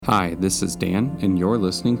Hi, this is Dan, and you're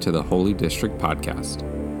listening to the Holy District Podcast.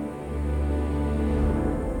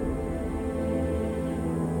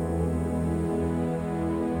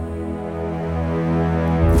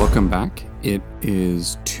 Welcome back. It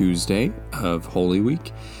is Tuesday of Holy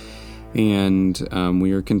Week, and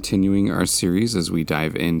we are continuing our series as we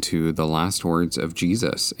dive into the last words of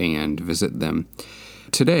Jesus and visit them.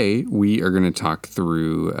 Today, we are going to talk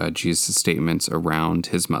through Jesus' statements around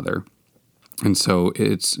his mother. And so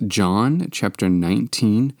it's John chapter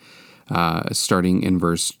 19, starting in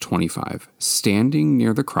verse 25. Standing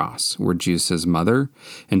near the cross were Jesus' mother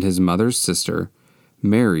and his mother's sister,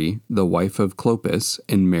 Mary, the wife of Clopas,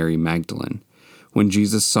 and Mary Magdalene. When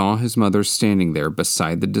Jesus saw his mother standing there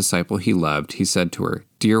beside the disciple he loved, he said to her,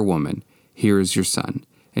 "Dear woman, here is your son."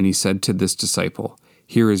 And he said to this disciple,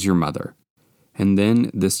 "Here is your mother." And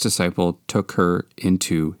then this disciple took her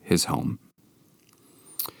into his home.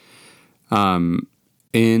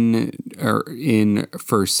 In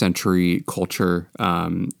first century culture,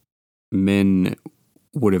 men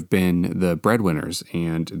would have been the breadwinners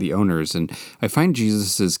and the owners. And I find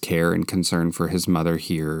Jesus's care and concern for his mother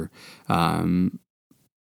here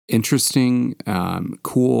interesting,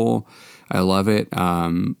 cool. I love it.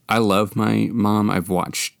 I love my mom. I've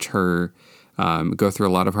watched her go through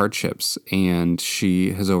a lot of hardships, and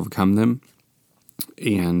she has overcome them.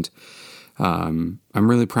 And I'm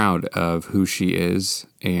really proud of who she is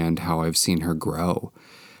and how I've seen her grow.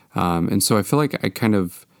 And so I feel like I kind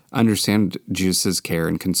of understand Jesus' care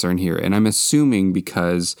and concern here. And I'm assuming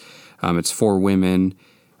because it's four women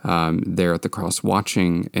there at the cross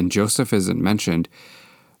watching, and Joseph isn't mentioned,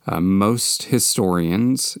 most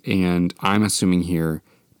historians, and I'm assuming here,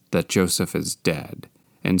 that Joseph is dead.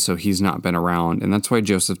 And so he's not been around. And that's why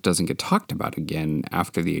Joseph doesn't get talked about again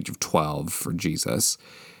after the age of 12 for Jesus.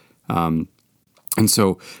 And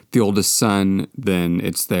so the oldest son, then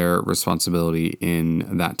it's their responsibility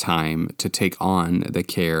in that time to take on the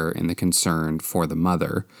care and the concern for the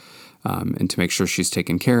mother, and to make sure she's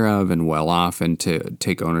taken care of and well off, and to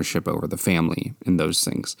take ownership over the family and those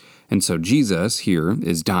things. And so Jesus here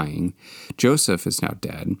is dying. Joseph is now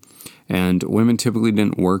dead. And women typically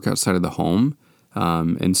didn't work outside of the home.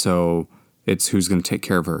 And so it's who's going to take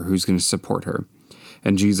care of her, who's going to support her.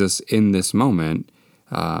 And Jesus in this moment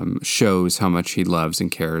shows how much he loves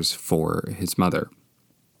and cares for his mother.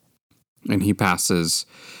 And he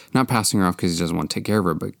not passing her off because he doesn't want to take care of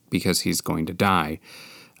her, but because he's going to die.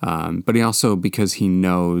 But he also, because he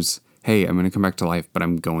knows, hey, I'm going to come back to life, but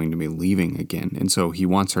I'm going to be leaving again. And so he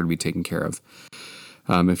wants her to be taken care of.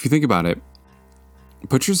 If you think about it,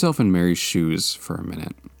 put yourself in Mary's shoes for a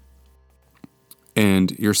minute.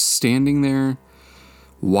 And you're standing there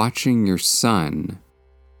watching your son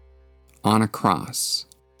on a cross,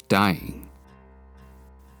 dying.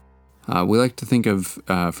 We like to think of,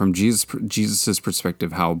 from Jesus's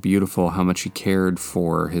perspective, how beautiful, how much he cared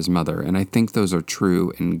for his mother. And I think those are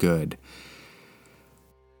true and good.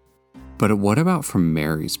 But what about from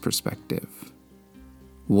Mary's perspective?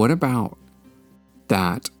 What about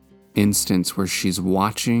that instance where she's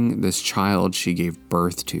watching this child she gave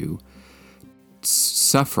birth to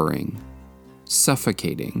suffering,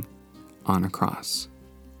 suffocating on a cross?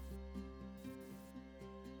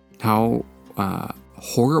 How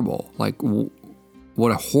horrible,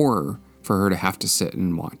 what a horror for her to have to sit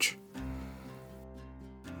and watch.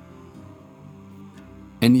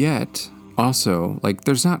 And yet, also,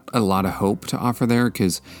 there's not a lot of hope to offer there,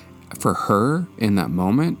 because for her, in that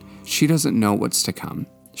moment, she doesn't know what's to come.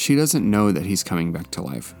 She doesn't know that he's coming back to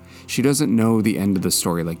life. She doesn't know the end of the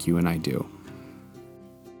story like you and I do.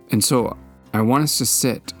 And so, I want us to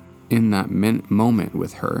sit in that moment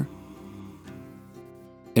with her.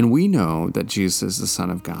 And we know that Jesus is the Son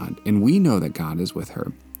of God, and we know that God is with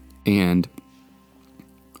her. And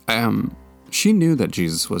she knew that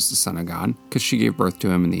Jesus was the Son of God because she gave birth to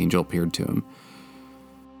him and the angel appeared to him.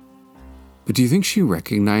 But do you think she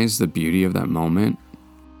recognized the beauty of that moment?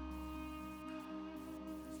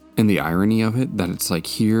 And the irony of it, that it's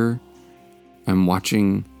here I'm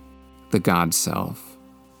watching the God self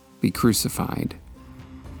be crucified,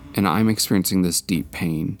 and I'm experiencing this deep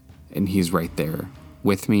pain, and he's right there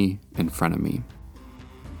with me, in front of me.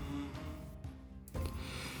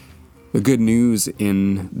 The good news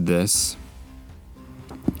in this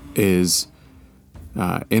is,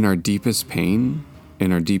 in our deepest pain,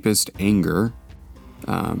 in our deepest anger,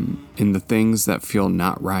 in the things that feel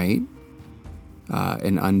not right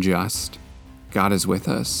and unjust, God is with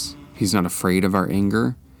us. He's not afraid of our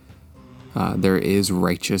anger. There is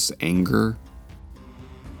righteous anger,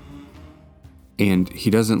 and he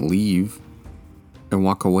doesn't leave and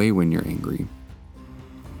walk away when you're angry.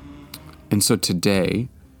 And so today,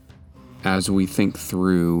 as we think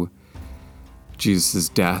through Jesus'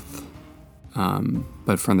 death,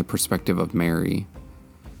 but from the perspective of Mary,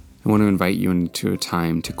 I want to invite you into a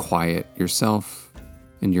time to quiet yourself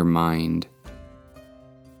and your mind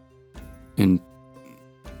and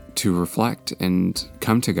to reflect and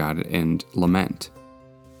come to God and lament.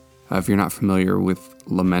 If you're not familiar with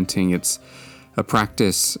lamenting, it's a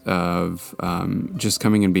practice of just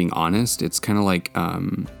coming and being honest. It's kind of like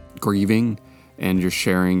grieving, and you're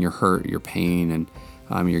sharing your hurt, your pain, and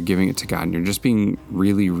you're giving it to God, and you're just being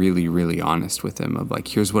really, really, really honest with Him of like,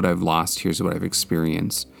 here's what I've lost, here's what I've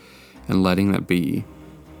experienced, and letting that be.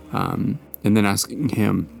 And then asking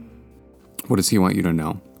Him, what does He want you to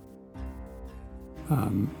know?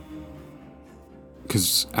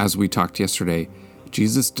 Because as we talked yesterday,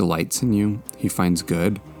 Jesus delights in you. He finds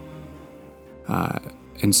good.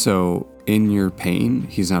 And so in your pain,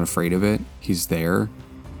 He's not afraid of it. He's there.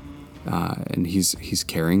 And he's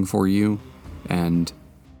caring for you. And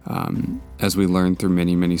as we learn through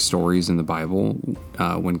many, many stories in the Bible,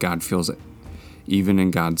 when God feels it, even in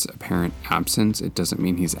God's apparent absence, it doesn't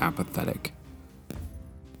mean He's apathetic.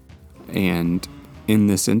 And in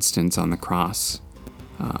this instance on the cross,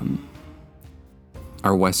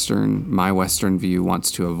 my Western view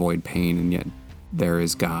wants to avoid pain, and yet there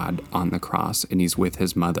is God on the cross, and He's with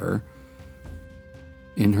His mother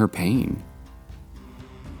in her pain.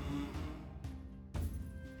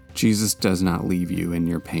 Jesus does not leave you in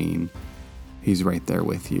your pain. He's right there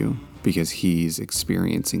with you because He's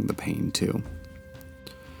experiencing the pain too.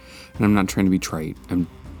 And I'm not trying to be trite.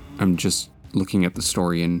 I'm just looking at the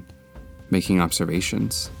story and making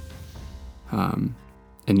observations. And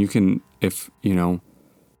you can, if that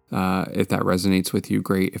resonates with you,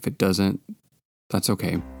 great. If it doesn't, that's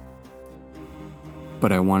okay.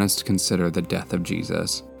 But I want us to consider the death of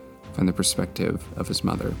Jesus from the perspective of His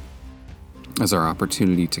mother as our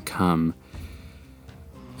opportunity to come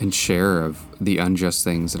and share of the unjust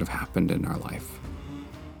things that have happened in our life.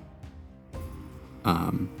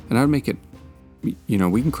 And I would make it,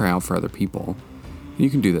 we can cry out for other people. You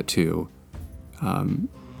can do that too.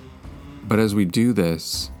 But as we do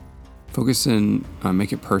this, focus in,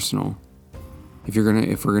 make it personal. If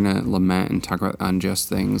we're gonna lament and talk about unjust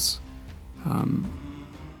things,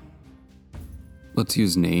 let's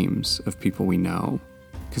use names of people we know,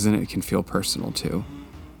 because then it can feel personal too.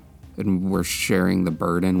 And we're sharing the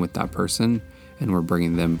burden with that person, and we're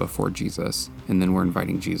bringing them before Jesus, and then we're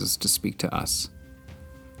inviting Jesus to speak to us.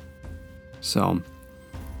 So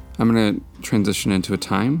I'm going to transition into a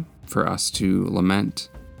time for us to lament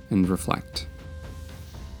and reflect.